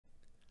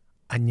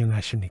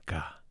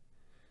안녕하십니까.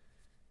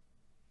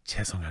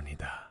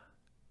 죄송합니다.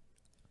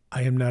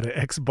 I am not an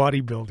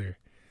ex-bodybuilder.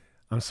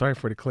 I'm sorry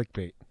for the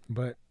clickbait,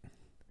 but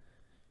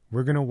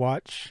we're gonna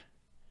watch.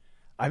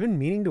 I've been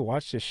meaning to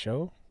watch this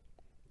show,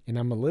 and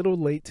I'm a little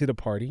late to the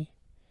party.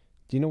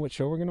 Do you know what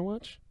show we're gonna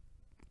watch?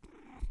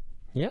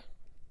 Yeah?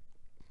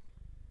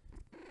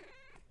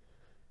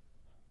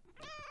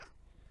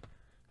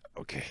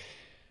 Okay.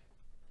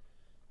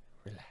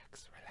 Relax.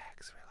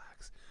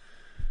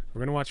 We're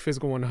gonna watch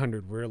Physical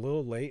 100. We're a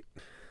little late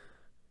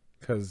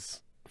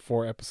because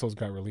 4 episodes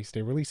got released.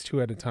 They released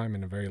 2 at a time,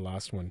 and the very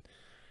last one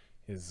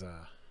is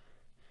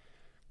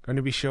going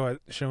to be shown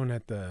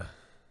at the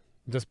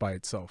just by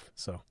itself.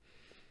 So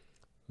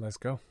let's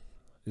go.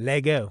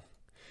 Lego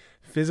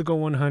Physical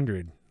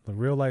 100, the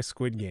real life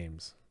Squid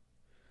Games.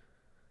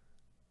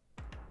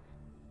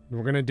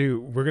 We're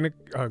gonna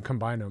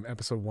combine them,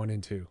 episode 1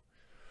 and 2.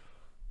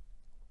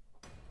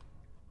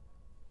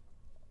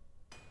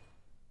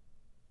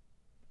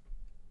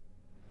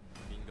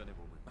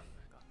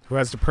 Who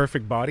has the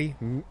perfect body?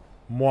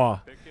 Moi.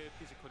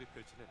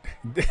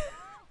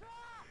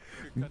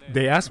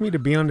 They asked me to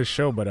be on the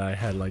show, but I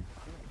had like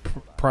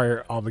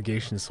prior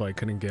obligations, so I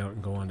couldn't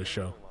go on the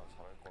show.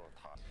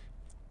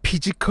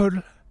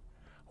 Physical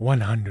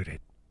 100.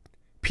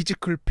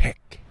 Physical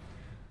peck.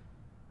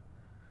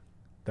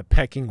 The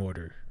pecking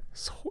order.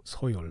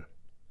 소열.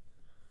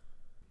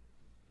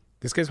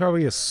 This guy's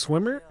probably a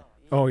swimmer?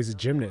 Oh, he's a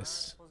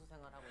gymnast.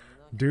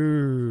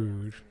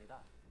 Dude.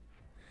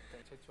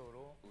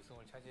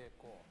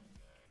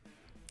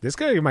 This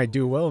guy might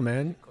do well,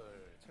 man.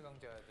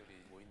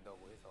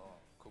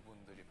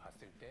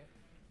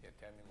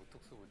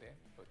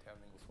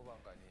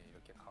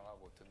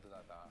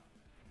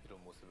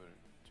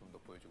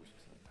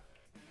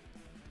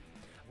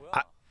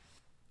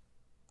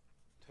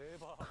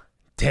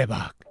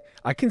 대박.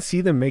 I can see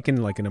them making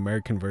like an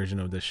American version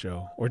of this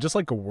show, or just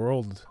like a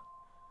world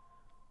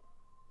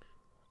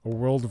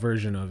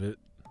version of it.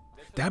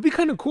 That'd be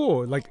kind of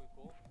cool. Like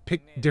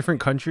pick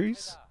different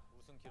countries.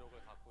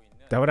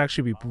 That would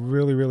actually be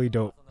really, really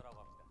dope.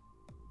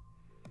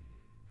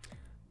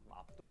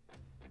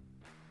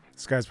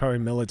 This guy's probably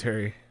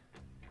military.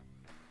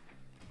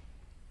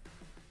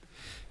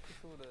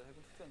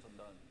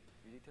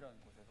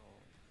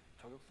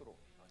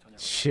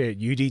 Shit,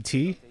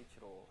 UDT?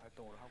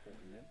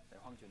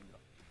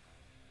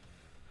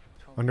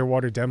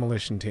 Underwater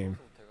demolition team.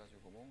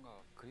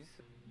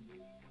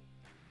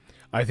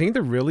 I think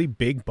the really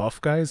big buff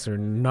guys are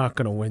not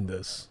gonna win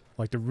this.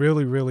 Like the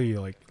really, really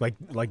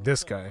like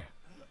this guy.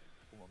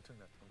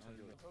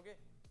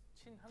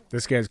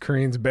 This guy's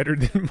Korean's better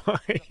than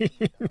mine.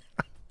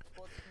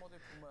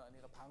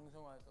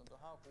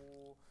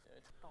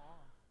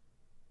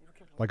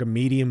 Like a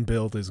medium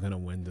build is gonna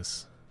win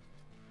this.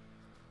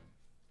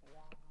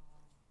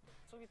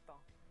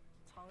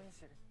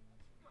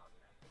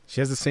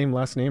 She has the same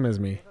last name as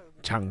me,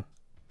 Chang.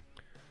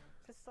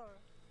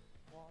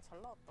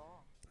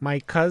 My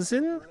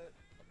cousin?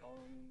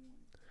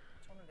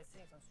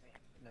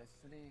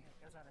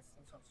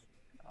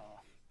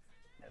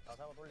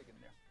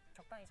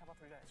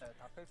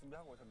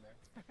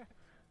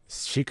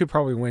 She could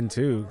probably win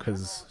too,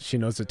 because she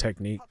knows the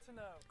technique.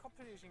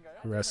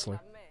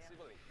 Wrestler.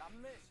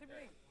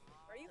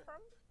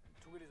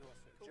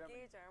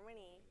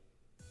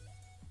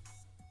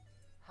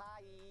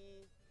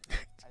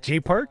 J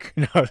Park?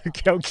 No,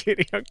 I'm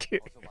kidding.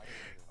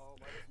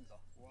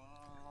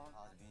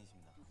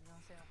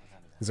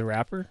 Is a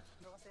rapper?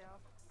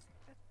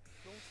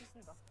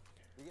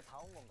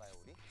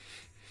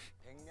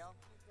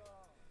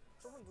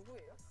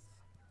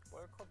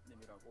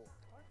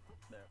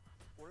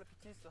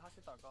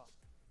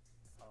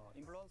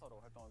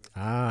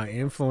 Ah,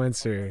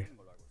 influencer.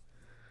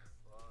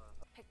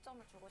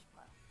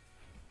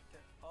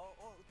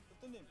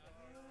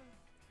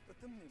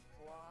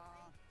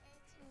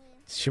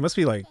 She must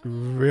be like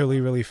really,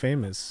 really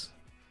famous.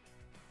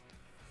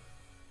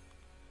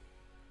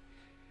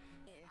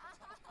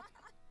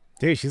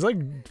 Dude, she's like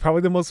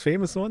probably the most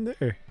famous one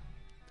there.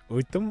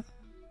 Uitum.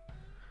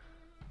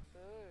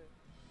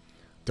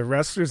 The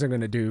wrestlers are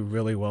gonna do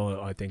really well,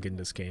 I think, in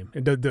this game.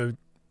 And the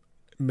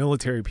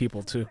military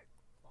people too.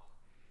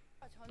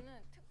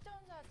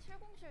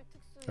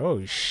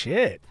 Oh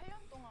shit.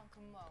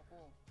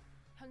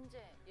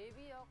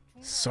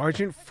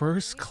 Sergeant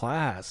First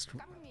Class.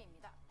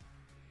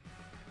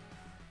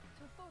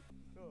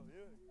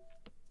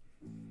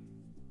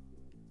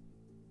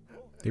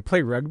 They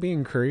play rugby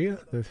in Korea?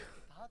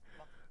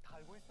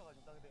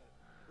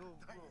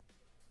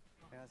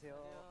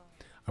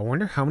 I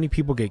wonder how many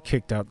people get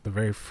kicked out the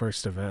very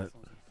first event.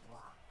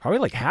 Probably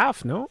like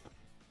half, no?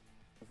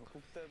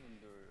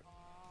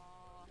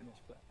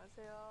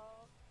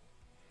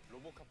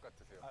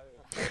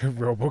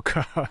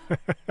 Robocop.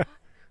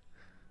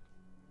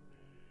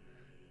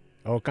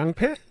 Oh,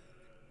 깡패?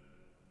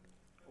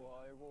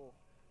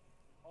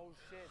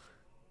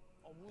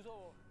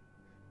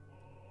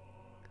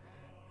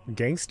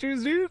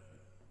 Gangsters, dude?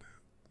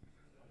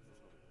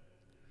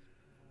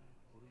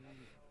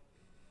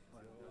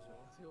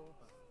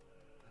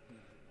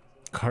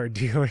 Car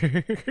dealer.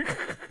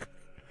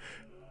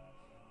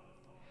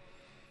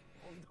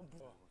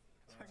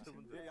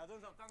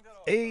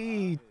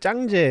 Hey,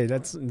 짱제,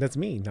 that's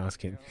me. No, I was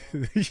kidding.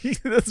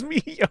 That's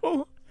me,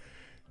 yo.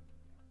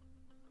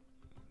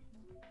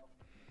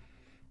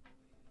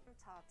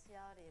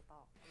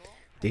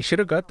 They should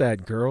have got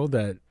that girl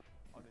that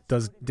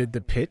did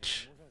the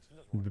pitch,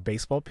 the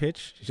baseball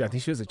pitch. I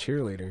think she was a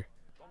cheerleader.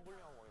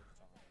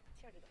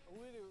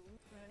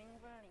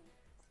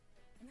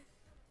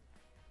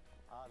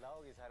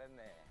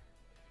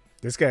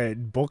 This guy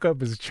bulk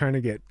up is trying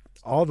to get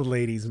all the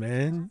ladies,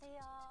 man.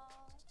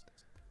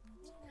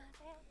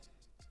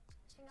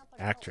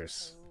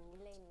 Actress.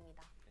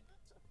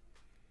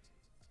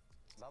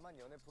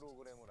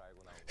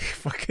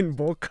 Fucking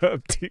bulk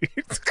up, dude.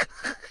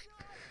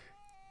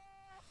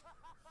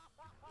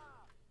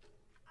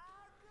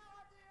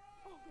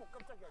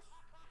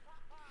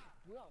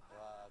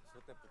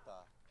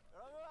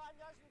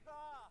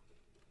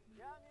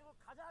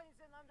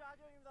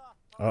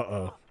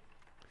 Uh-oh.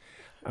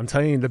 I'm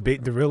telling you,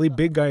 the really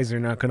big guys are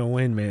not gonna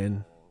win,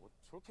 man.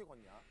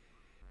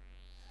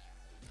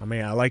 I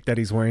mean, I like that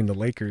he's wearing the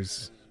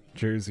Lakers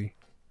jersey.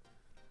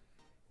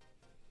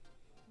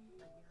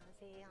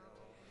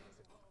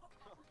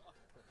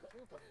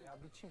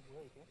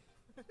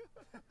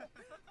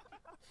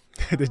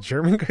 The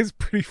German guy's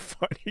pretty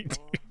funny, dude.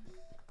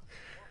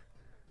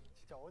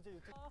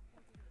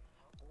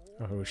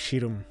 Oh,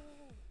 shoot him.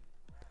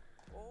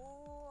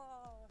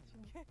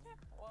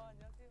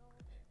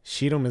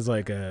 Sheedom is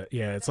like a,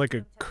 yeah, it's like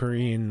a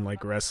Korean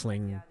like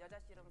wrestling.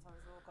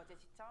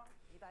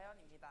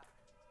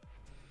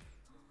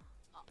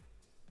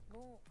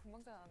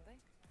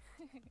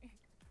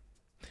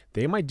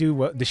 They might do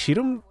well. The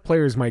Sheedom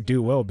players might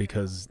do well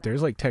because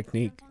there's like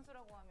technique.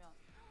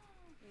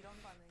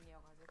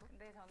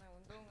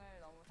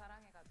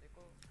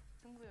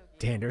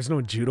 Damn, there's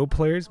no judo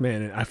players,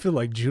 man. I feel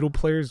like judo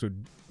players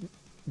would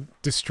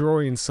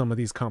destroy in some of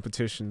these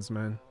competitions,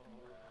 man.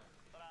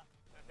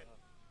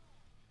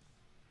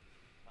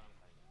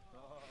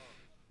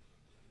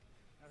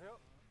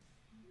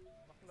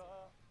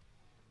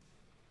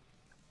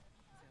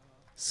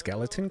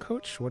 Skeleton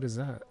coach? What is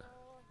that?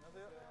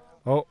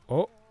 Oh,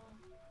 oh.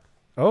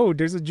 Oh,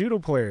 there's a judo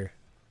player.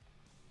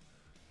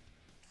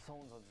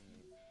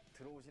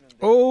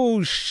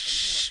 Oh,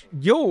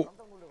 yo.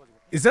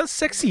 Is that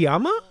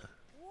Sexyama?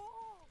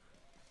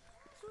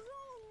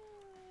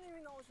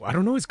 I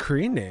don't know his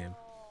Korean name.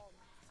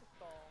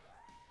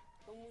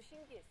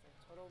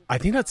 I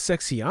think that's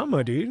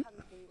Sexyama, dude.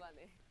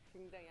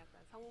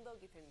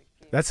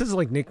 That's his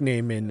like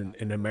nickname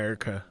in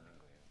America.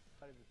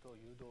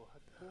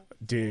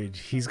 Dude,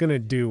 he's gonna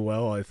do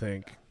well, I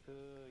think.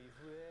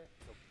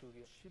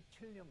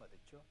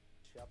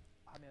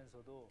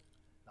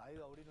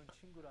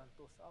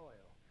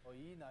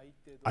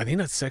 I think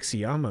that's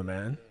Sexyama,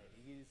 man.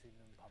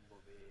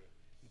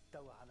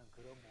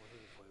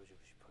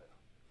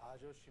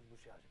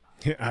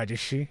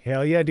 Ajishi?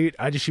 Hell yeah, dude.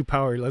 Ajishi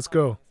power. Let's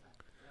go.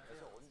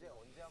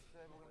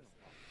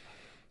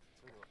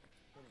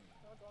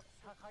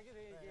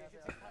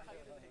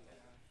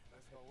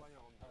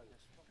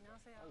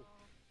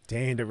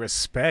 Dang, the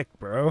respect,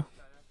 bro.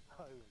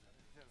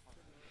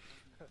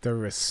 The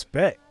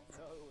respect.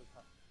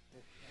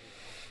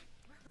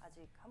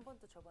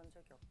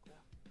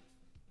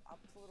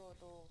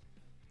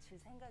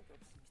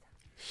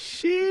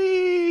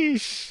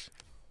 Sheesh.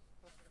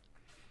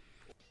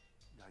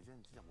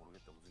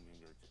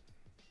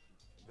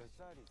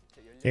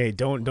 Hey,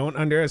 don't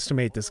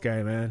underestimate this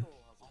guy, man.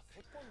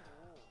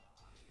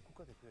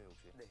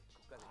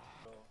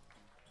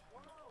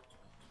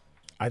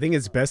 I think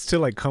it's best to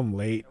like come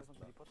late.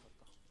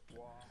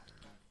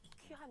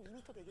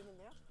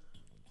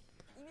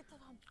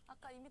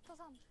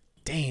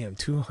 Damn,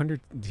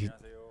 200.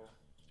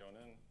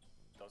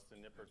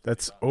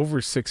 That's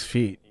over 6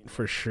 feet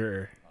for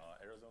sure.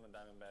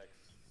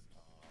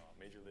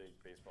 Major League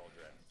Baseball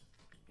draft.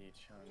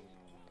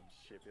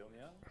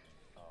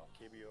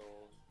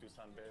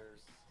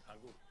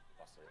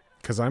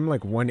 Cause I'm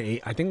like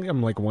 180. I think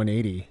I'm like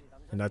 180,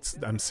 and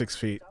I'm 6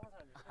 feet.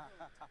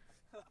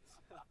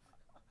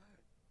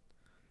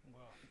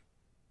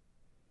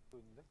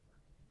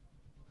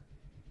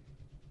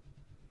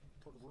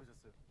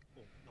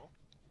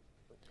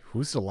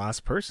 Who's the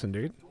last person,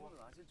 dude?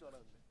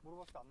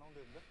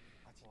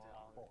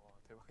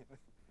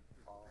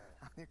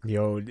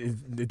 Yo,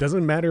 it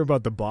doesn't matter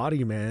about the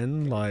body,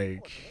 man.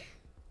 Like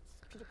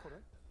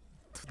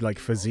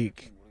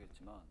physique.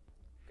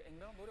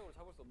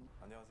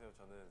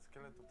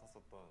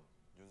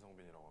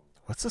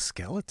 What's a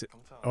skeleton?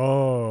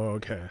 Oh,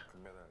 okay.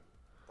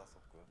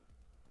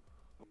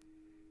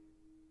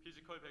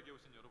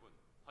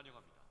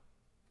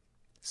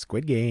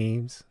 Squid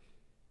Games.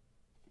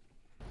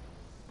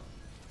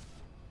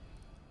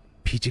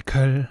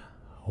 Physical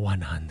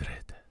 100.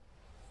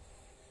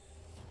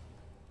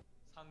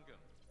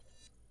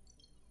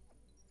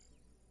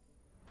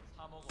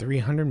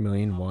 $300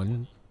 million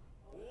won.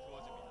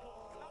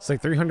 It's like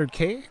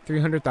 300K,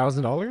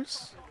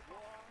 $300,000.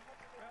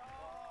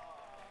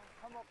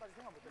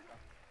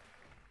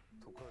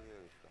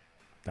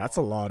 That's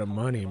a lot of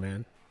money,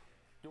 man.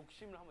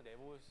 욕심을 한번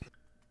내볼 수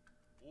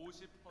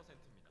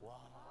 50%입니다. 와.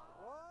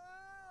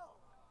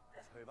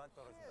 절반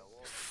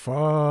떨어진다고?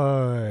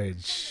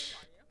 Fudge.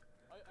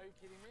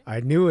 I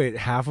knew it.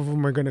 Half of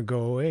them are gonna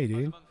go away,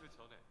 dude. 하지만 그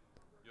전에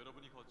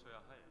여러분이 거쳐야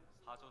할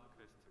사전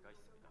퀘스트가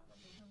있습니다.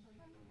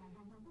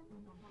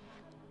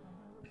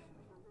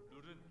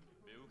 룰은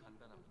매우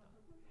간단합니다.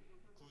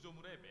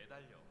 구조물에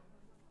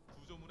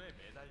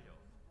매달려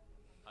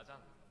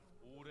가장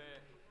오래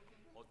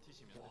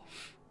버티시면 됩니다.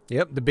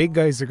 Yep, the big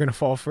guys are gonna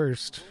fall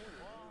first.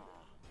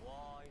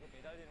 와, 이거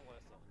매달리는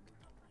거였어.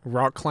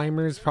 Rock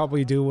climbers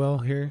probably do well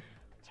here.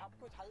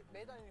 잡고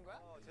매달리는 거야?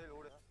 제일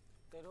오래.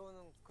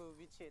 내려오는 그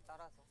위치에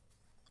따라서.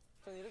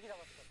 전 이렇게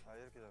잡았어요. 아,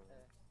 이렇게 잡아.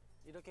 네.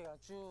 이렇게 그냥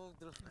쭉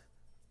들어.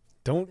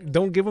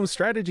 Don't give them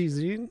strategies,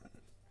 dude.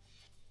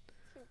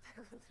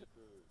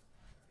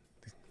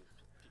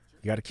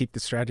 You gotta keep the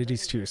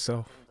strategies to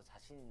yourself. 좀더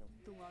자신 있는.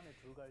 동안에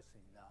들어갈 수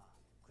있나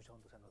그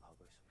정도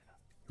생각하고 있습니다.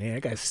 Man,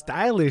 that guy's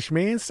stylish,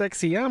 man.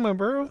 Sexy Yama,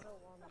 bro.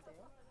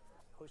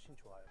 훨씬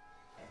좋아요.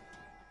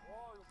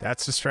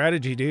 That's the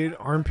strategy, dude.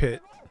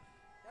 Armpit.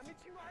 야,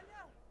 미친 거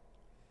아니야?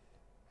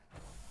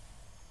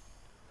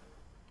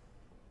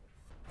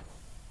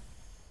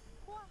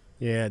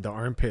 Yeah, the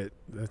armpit.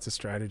 That's a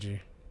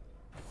strategy.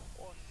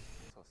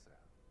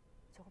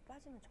 저거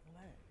빠지면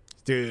정말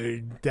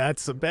Dude,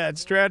 that's a bad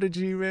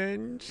strategy,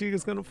 man.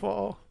 She's gonna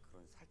fall.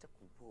 그건 살짝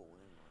공포가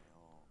오는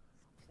거예요.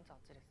 진짜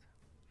아찔했어요.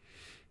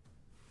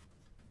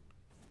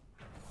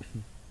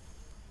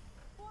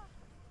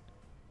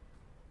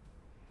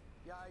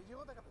 야,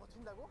 이거 내가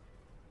버틴다고?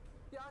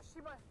 야,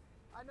 씨발.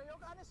 아, 나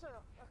여기 안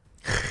했어요.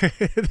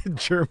 The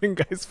German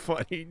guy's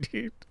funny,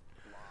 dude.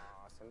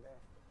 와,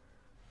 센데.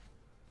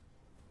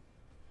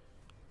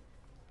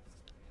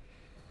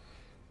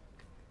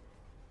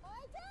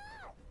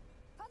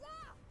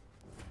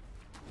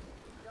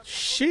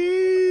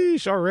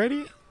 Sheesh,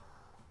 already?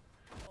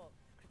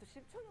 그래도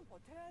 10초는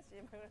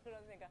버텨야지.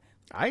 그런 생각.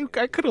 I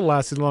could have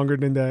lasted longer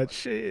than that.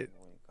 Shit.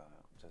 보니까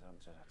저 사람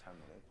진짜 잘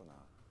못했구나.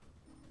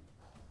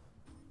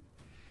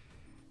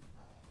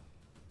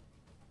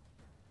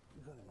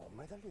 이거는 못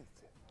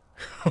매달리는데.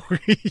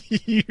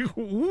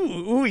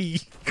 Ooh.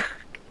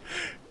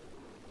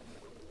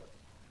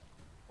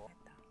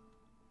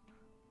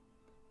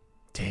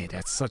 Dang,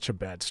 that's such a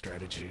bad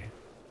strategy.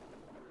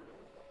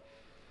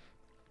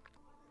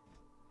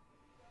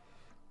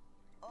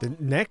 The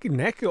neck,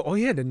 oh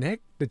yeah, the neck,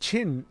 the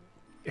chin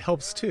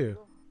helps too.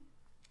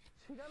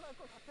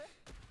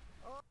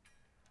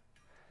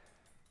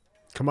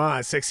 Come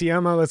on, Sexy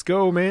Yama, let's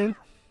go, man.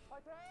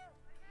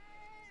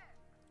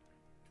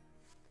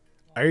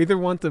 I either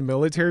want the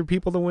military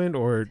people to win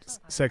or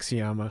Sexy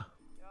Yama.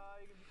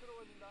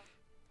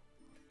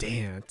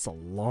 Damn, it's a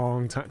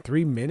long time.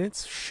 3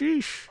 minutes?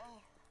 Sheesh.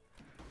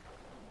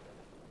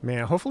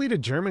 Man, hopefully the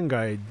German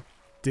guy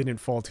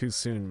didn't fall too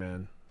soon,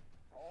 man.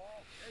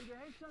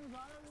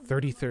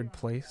 33rd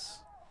place.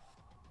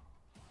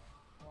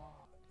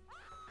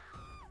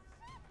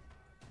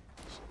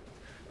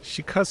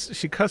 She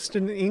cussed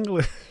in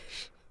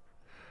English.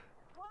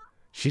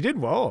 She did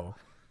well.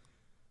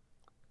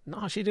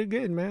 No, she did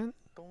good, man.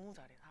 너무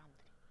잘해,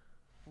 사람들이.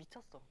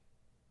 미쳤어.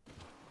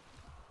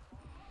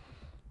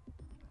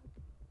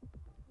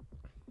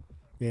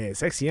 Yeah,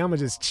 Sexy Yama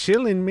just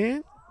chilling,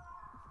 man.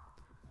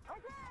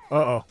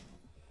 Uh-oh.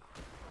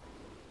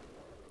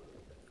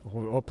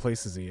 What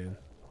place is he in?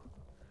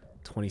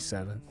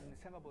 27th.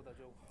 생각보다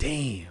좀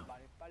Damn.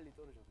 많이 빨리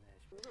떨어졌네.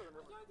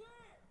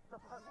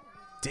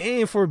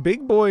 Damn, for a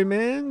big boy,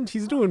 man.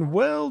 He's doing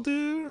well,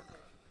 dude.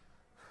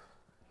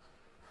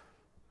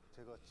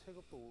 제가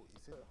체급도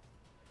있어요.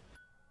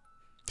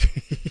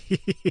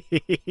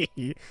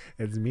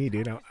 That's me,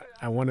 dude.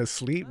 I want to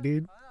sleep,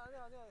 dude. 아니야.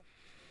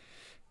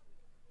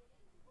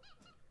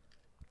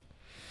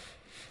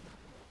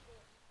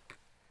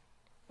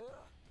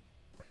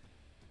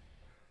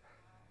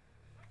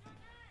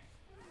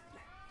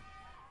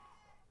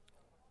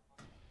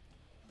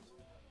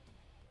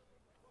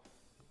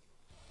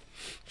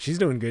 She's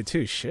doing good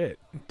too. Shit.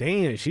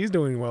 Damn, she's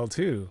doing well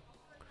too.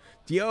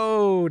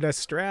 Yo,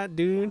 that's strat,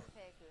 dude.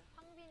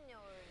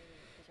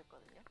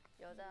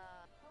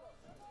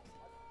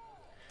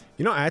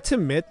 You know, I have to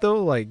admit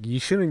though, like you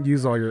shouldn't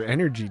use all your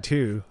energy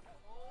too.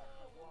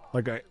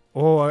 Like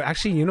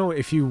actually, you know,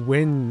 if you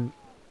win,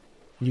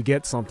 you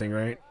get something,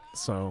 right?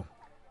 So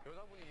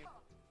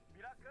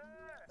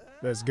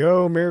let's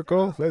go,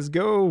 Miracle. Let's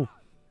go.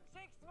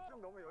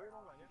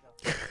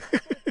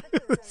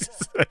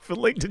 I feel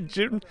like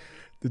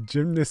the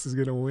gymnast is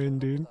gonna win,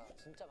 dude.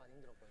 진짜 많이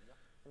힘들었거든요.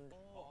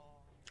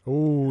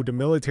 Oh, the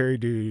military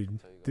dude.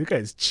 This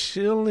guy's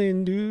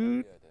chilling,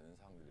 dude. 해야 되는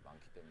상황들이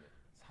많기 때문에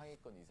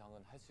상위권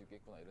이상은 할 수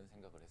있겠구나 이런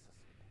생각을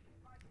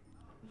했었습니다.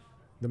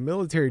 The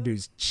military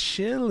dude's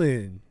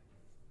chilling.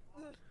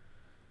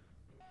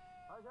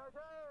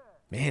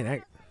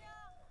 Man,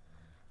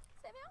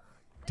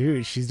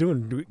 dude, she's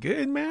doing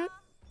good, man.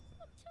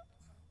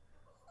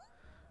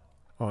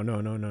 Oh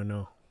no, no, no,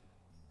 no.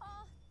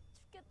 아,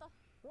 죽겠다.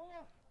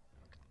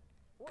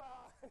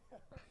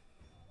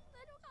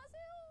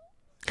 내려가세요.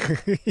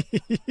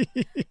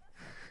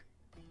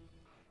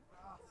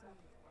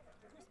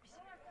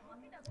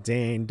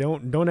 Dang,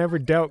 don't ever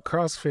doubt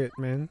CrossFit,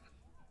 man.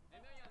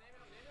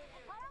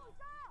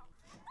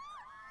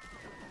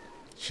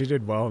 She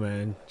did well,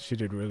 man. She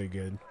did really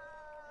good.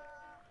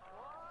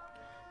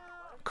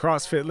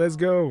 CrossFit, let's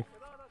go.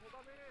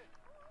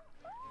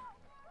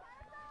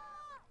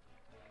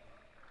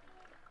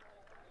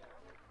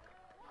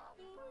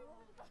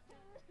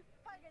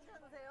 팔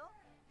괜찮으세요?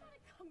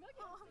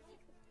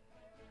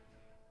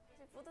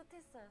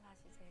 뿌듯했어요,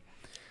 사실 제가.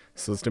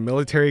 So it's the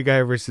military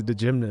guy versus the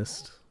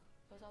gymnast.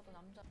 여자도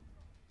남자.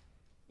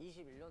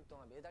 21년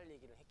동안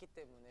매달리기를 했기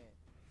때문에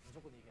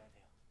무조건 이겨야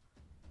돼요.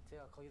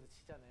 제가 거기서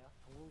지잖아요.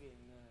 전국에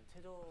있는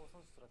체조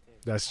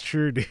선수들한테 That's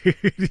true, dude.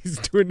 He's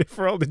doing it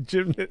for all the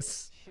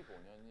gymnasts.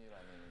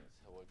 15년이라는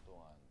세월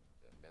동안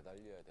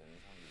매달려야 되는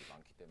사람들이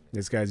많기 때문에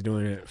This guy's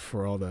doing it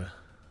for all the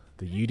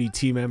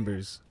UDT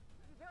members.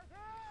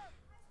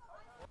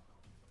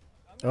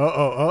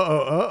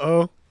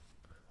 Uh-oh.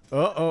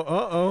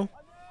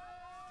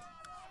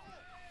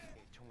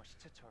 정말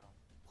시체처럼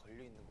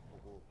걸려 있는 거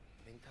보고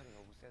멘탈이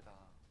너무 세다.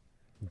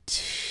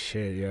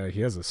 Shit, yeah,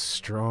 he has a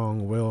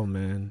strong will,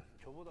 man.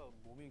 저보다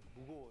몸이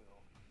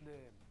무거워요.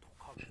 근데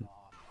독하구나.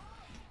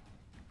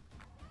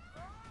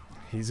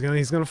 He's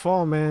gonna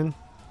fall, man.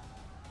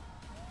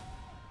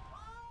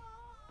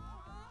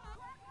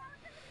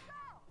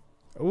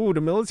 Ooh,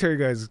 the military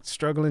guy's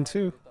struggling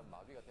too. 일단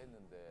마비가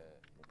됐는데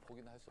뭐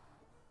포기는 할 수.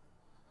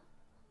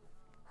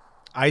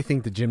 I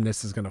think the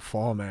gymnast is gonna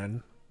fall,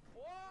 man.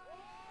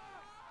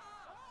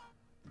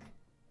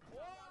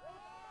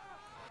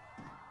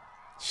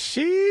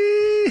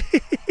 Sheesh.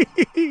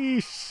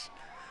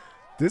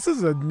 This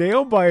is a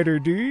nail biter,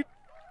 dude.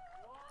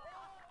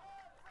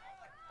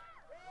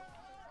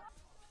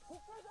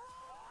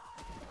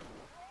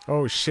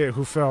 Oh shit,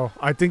 who fell?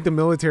 I think the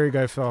military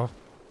guy fell.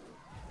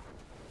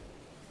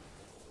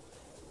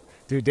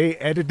 Dude, they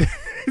edited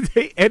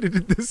they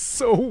edited this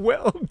so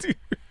well, dude.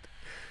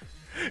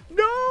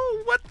 No,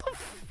 what the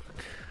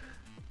fuck?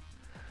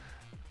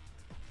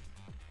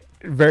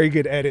 Very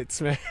good edits,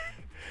 man.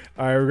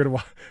 All right, we're gonna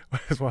watch.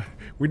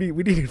 We need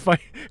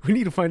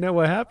to find out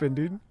what happened,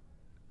 dude.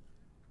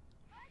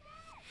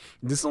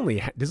 This is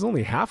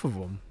only half of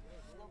them.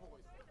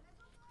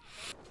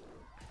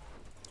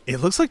 It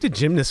looks like the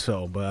gymnast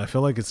fell, but I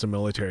feel like it's the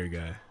military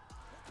guy.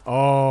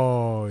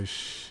 Oh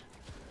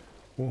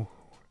Whoa.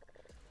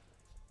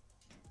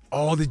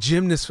 Oh, the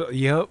gymnast fell.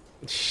 Yep.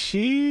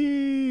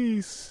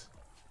 Jeez.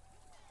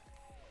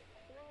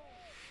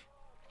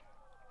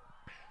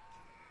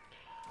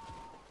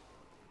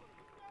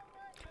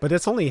 But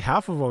that's only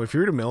half of them. If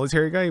you're the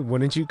military guy,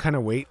 wouldn't you kind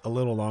of wait a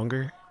little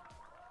longer?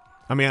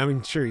 I mean,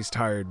 I'm sure he's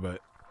tired,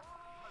 but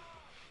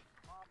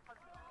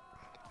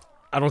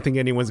I don't think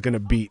anyone's gonna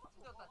beat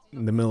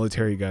the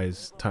military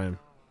guy's time.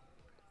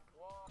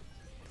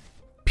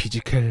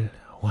 Physical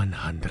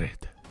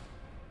 100.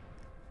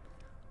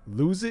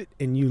 Lose it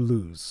and you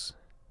lose.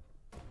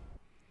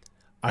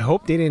 I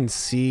hope they didn't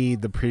see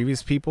the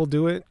previous people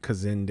do it,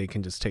 because then they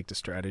can just take the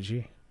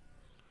strategy.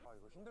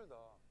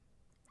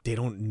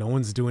 No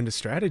one's doing the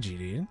strategy,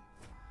 dude.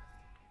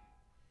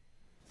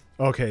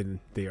 Okay,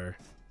 they are.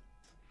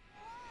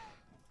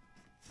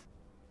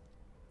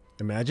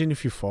 Imagine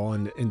if you fall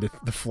and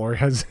the floor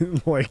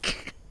hasn't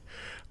like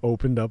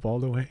opened up all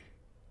the way.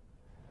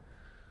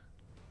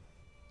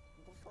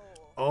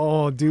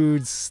 Oh,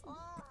 dudes.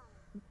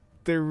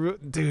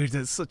 Dude,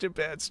 that's such a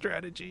bad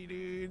strategy,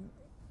 dude.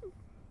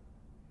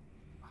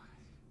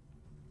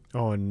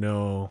 Oh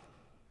no.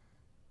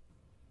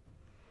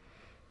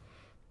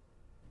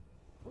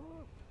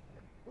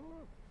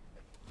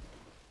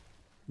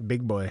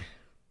 Big boy.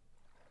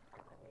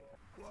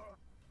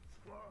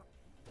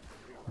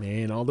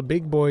 Man, all the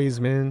big boys,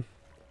 man.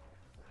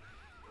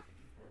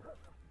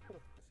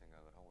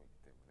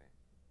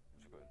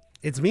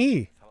 It's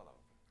me.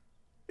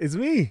 It's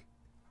me.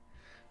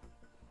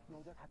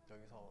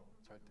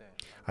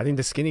 I think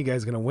the skinny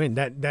guy's gonna win.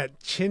 That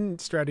chin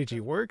strategy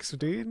works,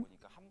 dude.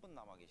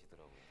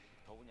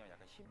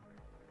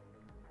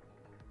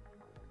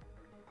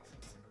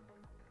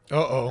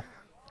 Uh-oh.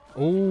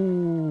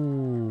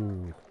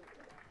 Ooh.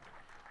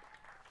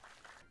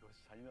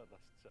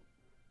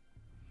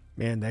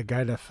 Man, that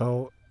guy that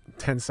fell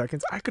 10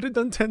 seconds. I could have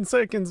done 10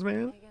 seconds,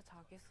 man. 되게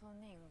자기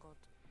손해인 거죠.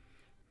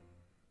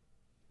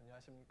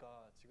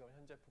 안녕하십니까. 지금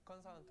현재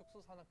북한산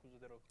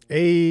특수산악구조대로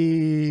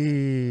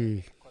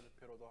Hey.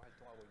 국가대표로도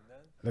활동하고 있는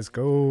Let's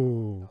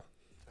go.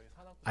 저희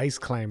산악구조 Ice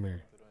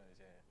climber. 들은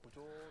이제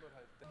구조를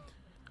할 때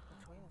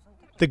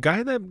The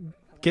guy that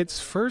gets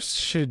first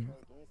should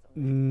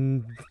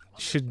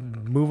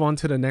move on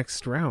to the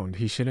next round.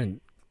 He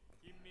shouldn't.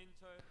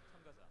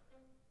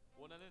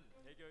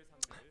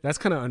 That's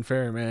kind of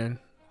unfair, man.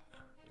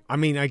 I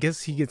mean, I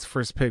guess he gets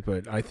first pick,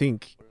 but I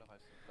think 올라갈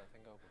수 있다는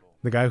생각으로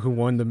the guy who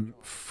won the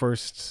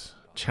first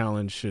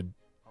challenge should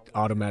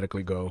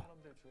automatically go.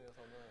 사람들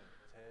중에서는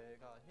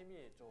제가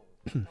힘이 좀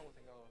좋다고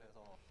생각을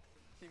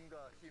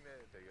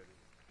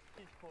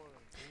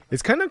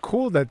It's kind of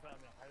cool that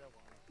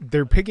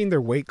they're picking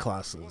their weight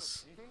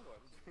classes.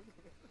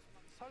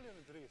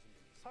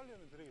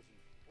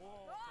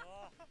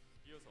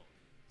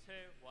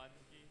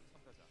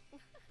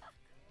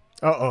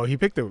 Uh-oh, he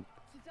picked a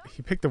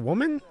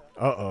woman?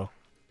 Uh-oh.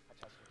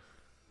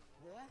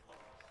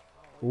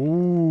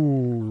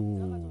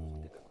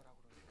 Ooh.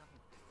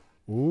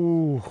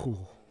 Ooh.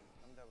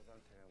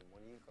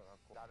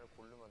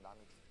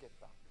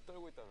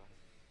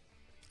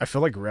 I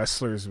feel like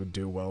wrestlers would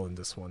do well in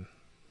this one.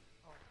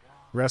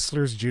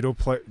 Wrestlers, judo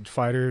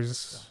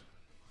fighters.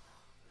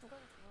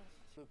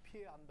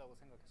 피해야 한다고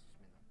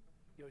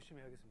생각했습니다.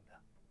 열심히 하겠습니다.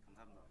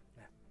 감사합니다.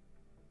 네.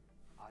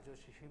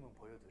 아저씨 힘은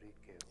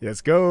보여드릴게요.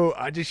 Let's go,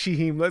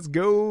 Ajishihim. Let's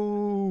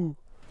go.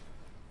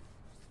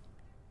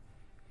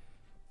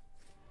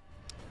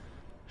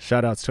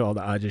 Shout outs to all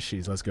the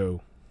Ajishis. Let's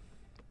go.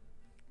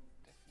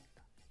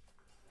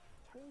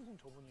 차영승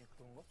저분이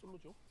그런가?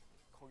 솔로죠?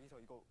 거기서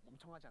이거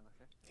엄청 하지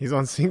않았어요? He's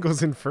on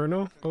Singles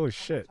Inferno? Oh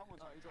shit.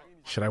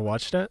 Should I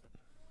watch that?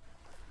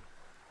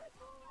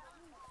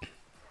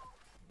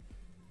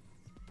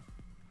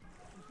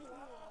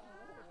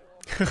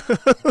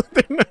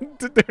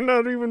 they're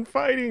not even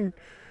fighting.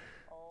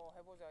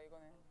 해보자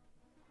이거는.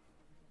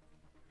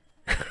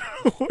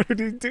 What are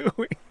they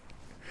doing?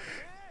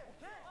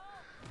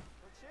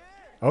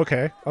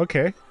 Okay,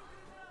 okay.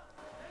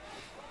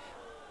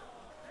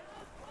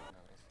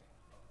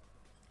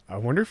 I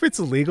wonder if it's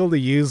illegal to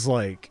use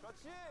like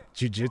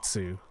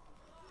jujitsu,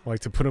 like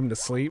to put him to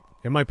sleep.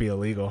 It might be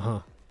illegal,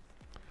 huh?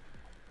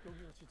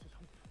 여기가 진짜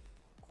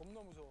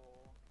겁나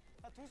무서워.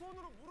 두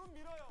손으로 무릎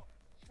밀어요.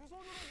 두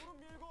손으로 무릎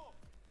밀고.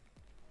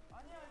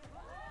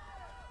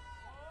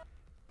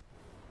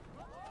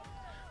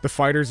 The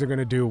fighters are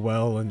gonna do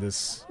well in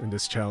this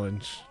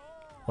challenge,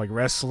 like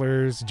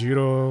wrestlers,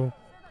 judo.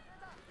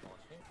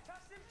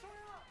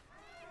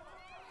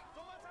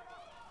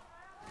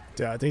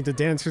 Yeah, I think the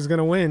dancer's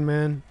gonna win,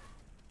 man.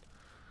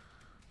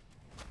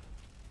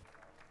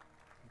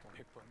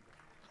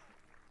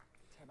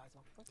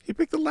 He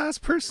picked the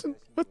last person.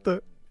 What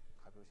the?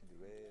 가벼우신데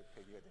왜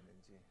배기가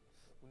됐는지.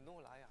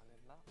 운동을 아예 안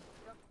했나?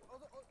 야,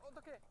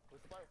 어떻게?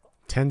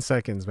 10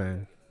 seconds,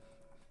 man.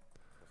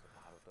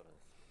 바로 떨어졌어.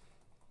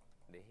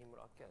 내 힘을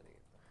아껴야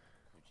되겠다.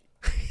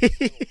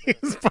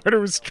 It's part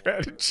of his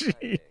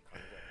strategy.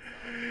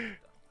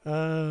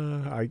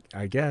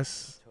 I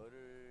guess.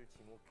 저를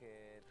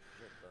지목해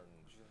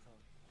주셨던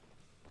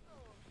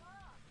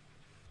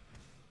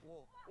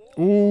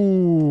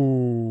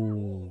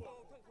Ooh.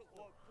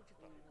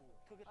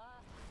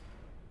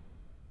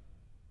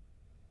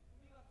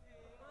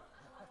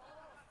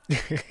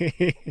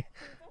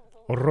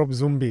 Rob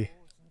Zombie.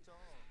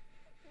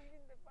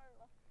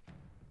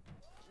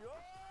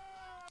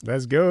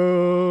 Let's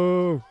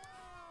go.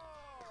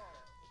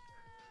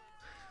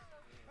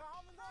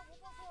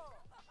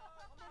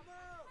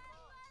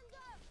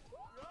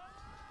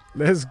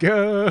 Let's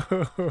go.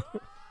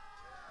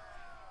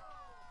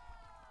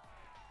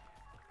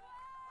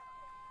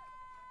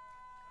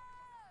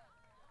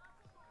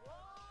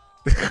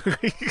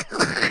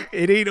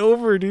 It ain't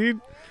over,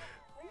 dude.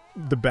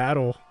 The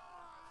battle.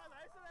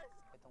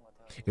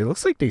 It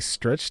looks like they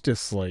stretched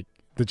this, like,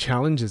 the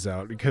challenges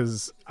out,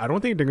 because I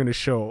don't think they're going to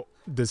show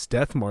this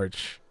death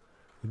march.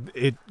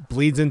 It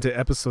bleeds into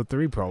episode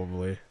 3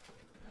 probably.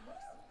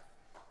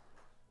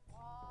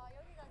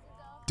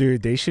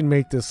 Dude, they should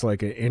make this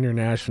like an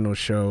international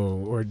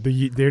show, or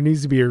there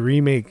needs to be a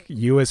remake,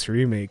 US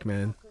remake,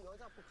 man.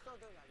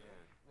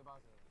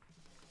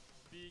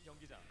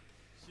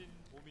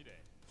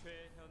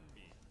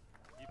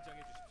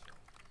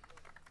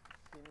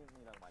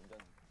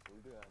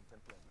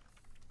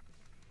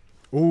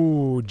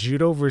 Ooh,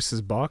 judo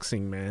versus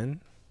boxing,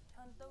 man.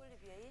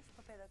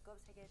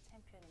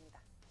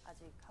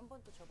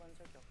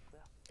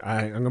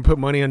 I'm gonna put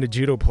money on the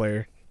judo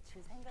player.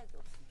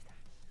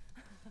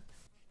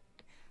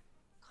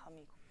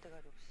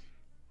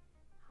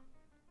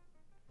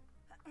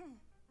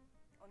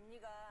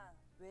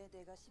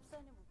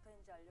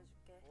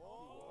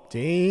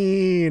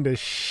 Dang, the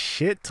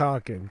shit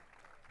talking.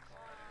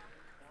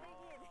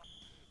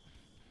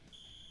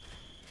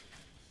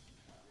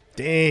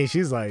 Dang,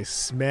 she's like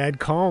mad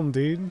calm,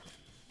 dude.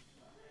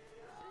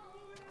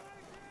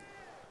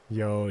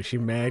 Yo, she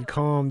mad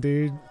calm,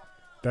 dude.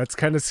 That's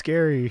kind of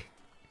scary.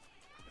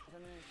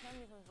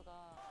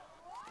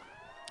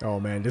 Oh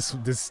man, this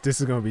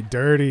is gonna be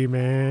dirty,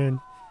 man.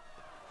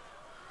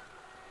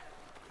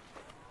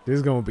 This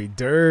is gonna be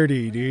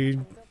dirty,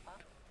 dude.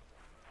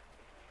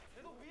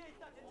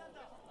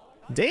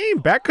 Dang,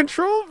 back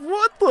control?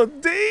 What the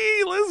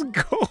dang? Let's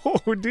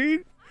go,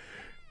 dude.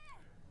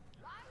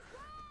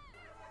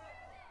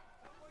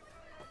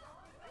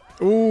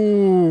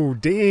 Ooh,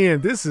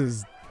 damn, this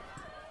is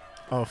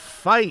a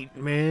fight,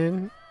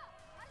 man.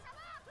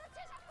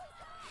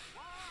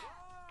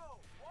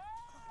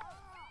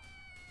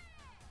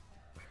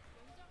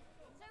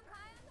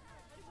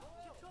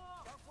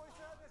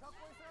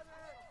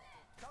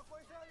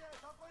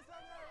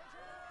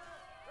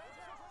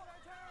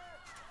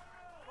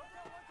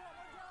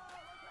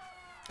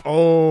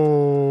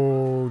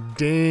 Oh,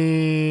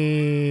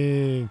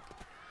 dang.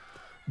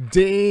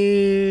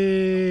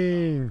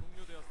 Dang.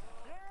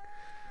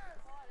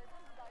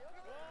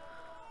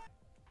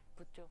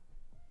 붙죠.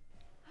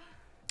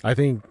 I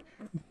think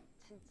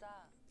진짜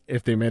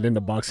if they met in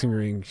the boxing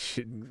ring,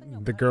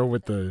 the girl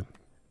with the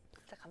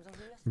진짜 감성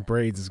흘렸어요.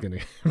 braids is gonna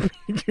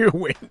you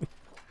win.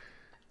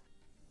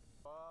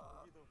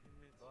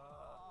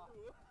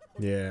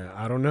 Yeah,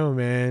 I don't know,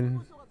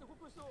 man.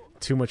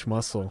 Too much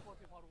muscle.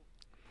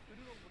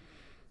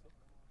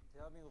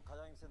 대한민국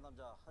가장 힘센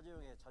남자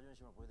하재용의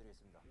자존심을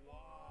보여드리겠습니다.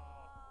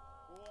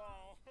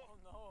 우와,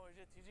 너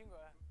이제 뒤진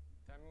거야.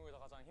 대한민국에서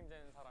가장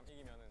힘든 사람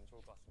이기면은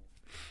좋을 것 같습니다.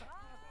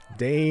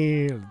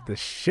 Damn, the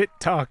shit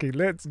talking.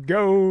 Let's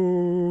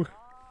go.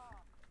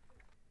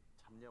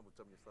 잡냐 못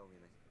잡냐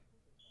싸움이네.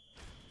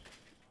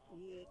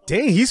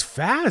 Dang, he's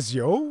fast,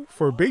 yo,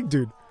 for a big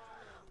dude.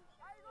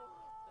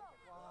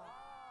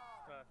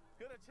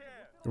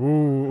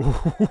 Ooh,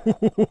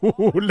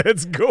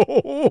 let's go.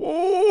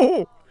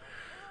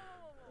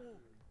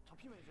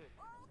 잡히면 이제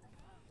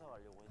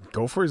하려고 했는데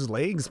Go for his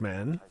legs,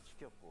 man. 잘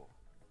지켰고.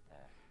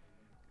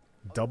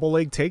 Double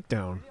leg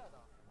takedown.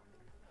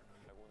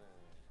 말고는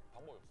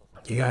방법이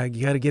없어서 You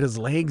gotta get his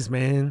legs,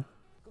 man.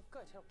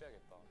 끝까지 체력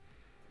빼야겠다.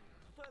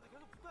 붙어야 돼.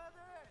 계속 붙어야 돼.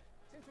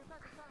 지금 좋다.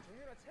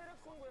 정윤아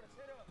체력 공부해라.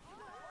 체력.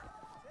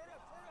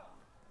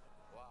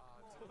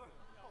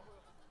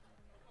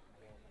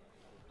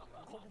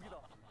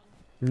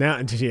 Now,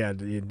 yeah,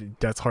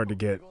 that's hard to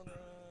get.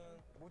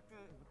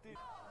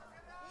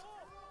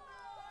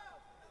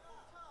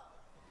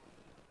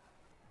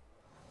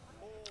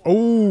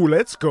 Oh,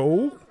 let's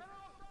go.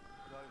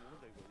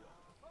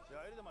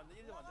 야, 이러면 안 돼.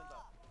 이러면 안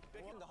된다.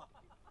 뺏긴다.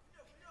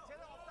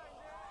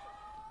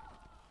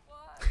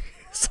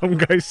 Some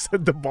guy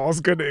said the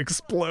ball's gonna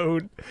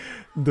explode.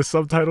 The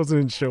subtitles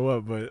didn't show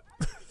up, but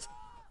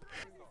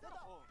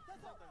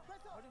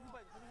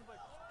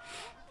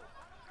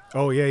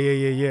oh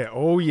yeah.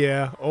 Oh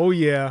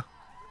yeah.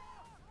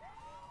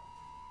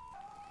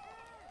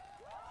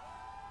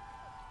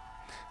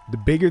 The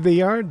bigger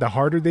they are, the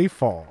harder they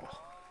fall.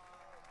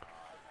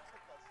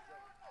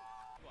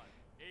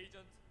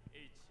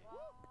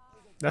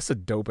 That's a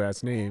dope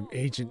ass name,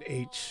 Agent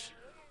H.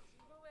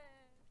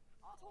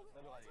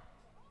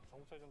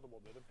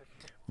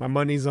 My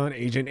money's on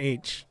Agent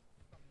H.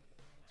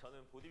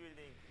 저는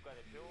보디빌딩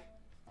국가대표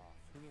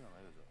설기가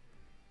알려줘.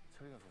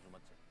 설기가 선수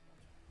맞지?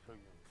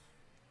 설기.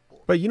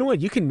 But you know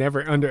what? You can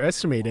never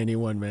underestimate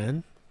anyone,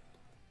 man.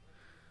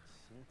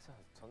 진짜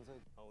전세.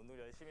 오늘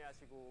열심히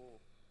하시고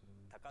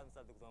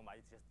닭가슴살도 그동안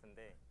많이 드셨을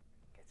텐데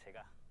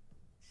제가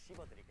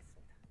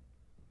씹어드리겠습니다.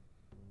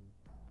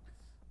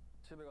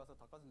 집에 가서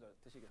닭가슴살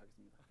드시게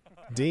하겠습니다.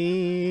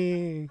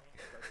 Dang.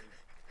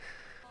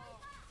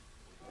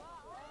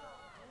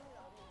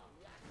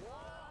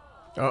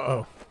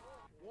 Uh-oh.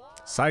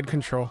 Side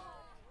control.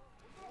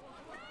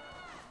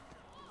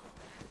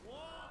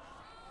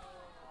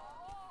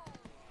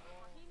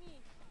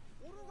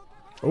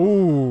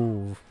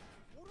 Ooh.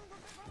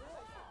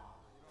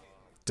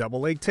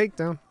 Double leg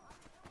takedown.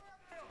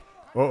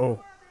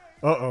 Uh-oh.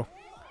 Uh-oh.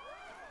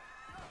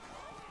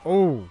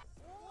 Oh.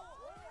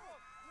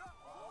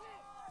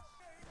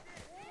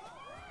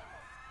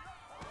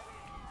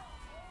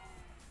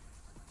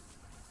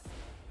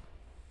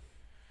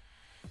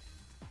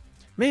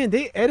 Man,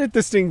 they edit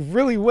this thing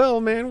really well,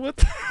 man. What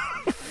the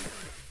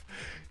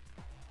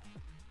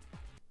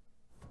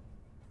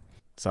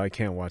So I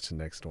can't watch the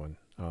next one.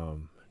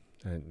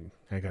 And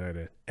I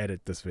gotta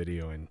edit this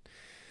video, and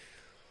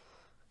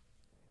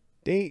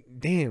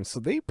so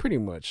they pretty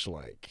much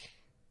like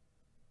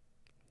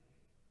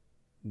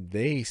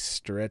they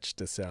stretched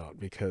this out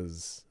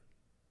because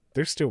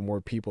there's still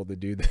more people to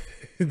do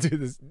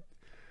this.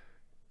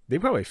 They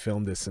probably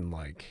filmed this in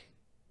like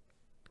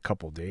a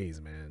couple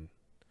days, man.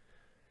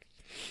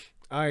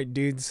 All right,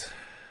 dudes.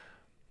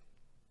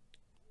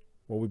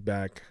 We'll be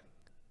back.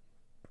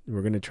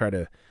 We're gonna try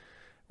to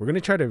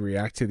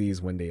react to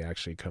these when they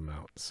actually come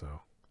out.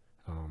 So,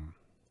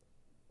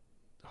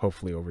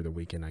 hopefully over the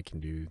weekend I can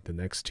do the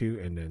next two,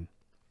 and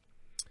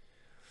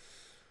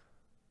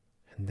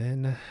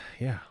then,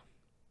 yeah.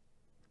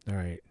 All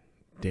right.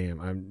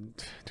 Damn,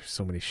 there's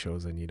so many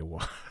shows I need to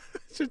watch,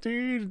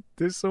 dude.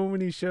 There's so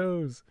many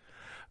shows.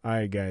 All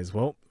right, guys.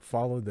 Well,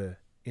 follow the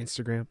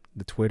Instagram,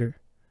 the Twitter,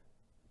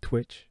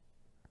 Twitch,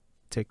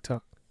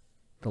 TikTok,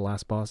 The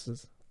Last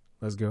Bosses.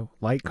 Let's go.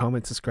 Like,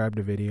 comment, subscribe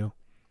to video.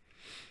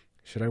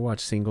 Should I watch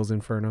Singles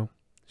Inferno?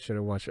 Should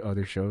I watch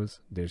other shows?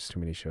 There's too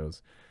many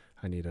shows.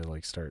 I need to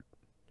like start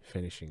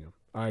finishing them.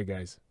 All right,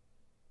 guys.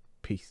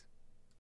 Peace.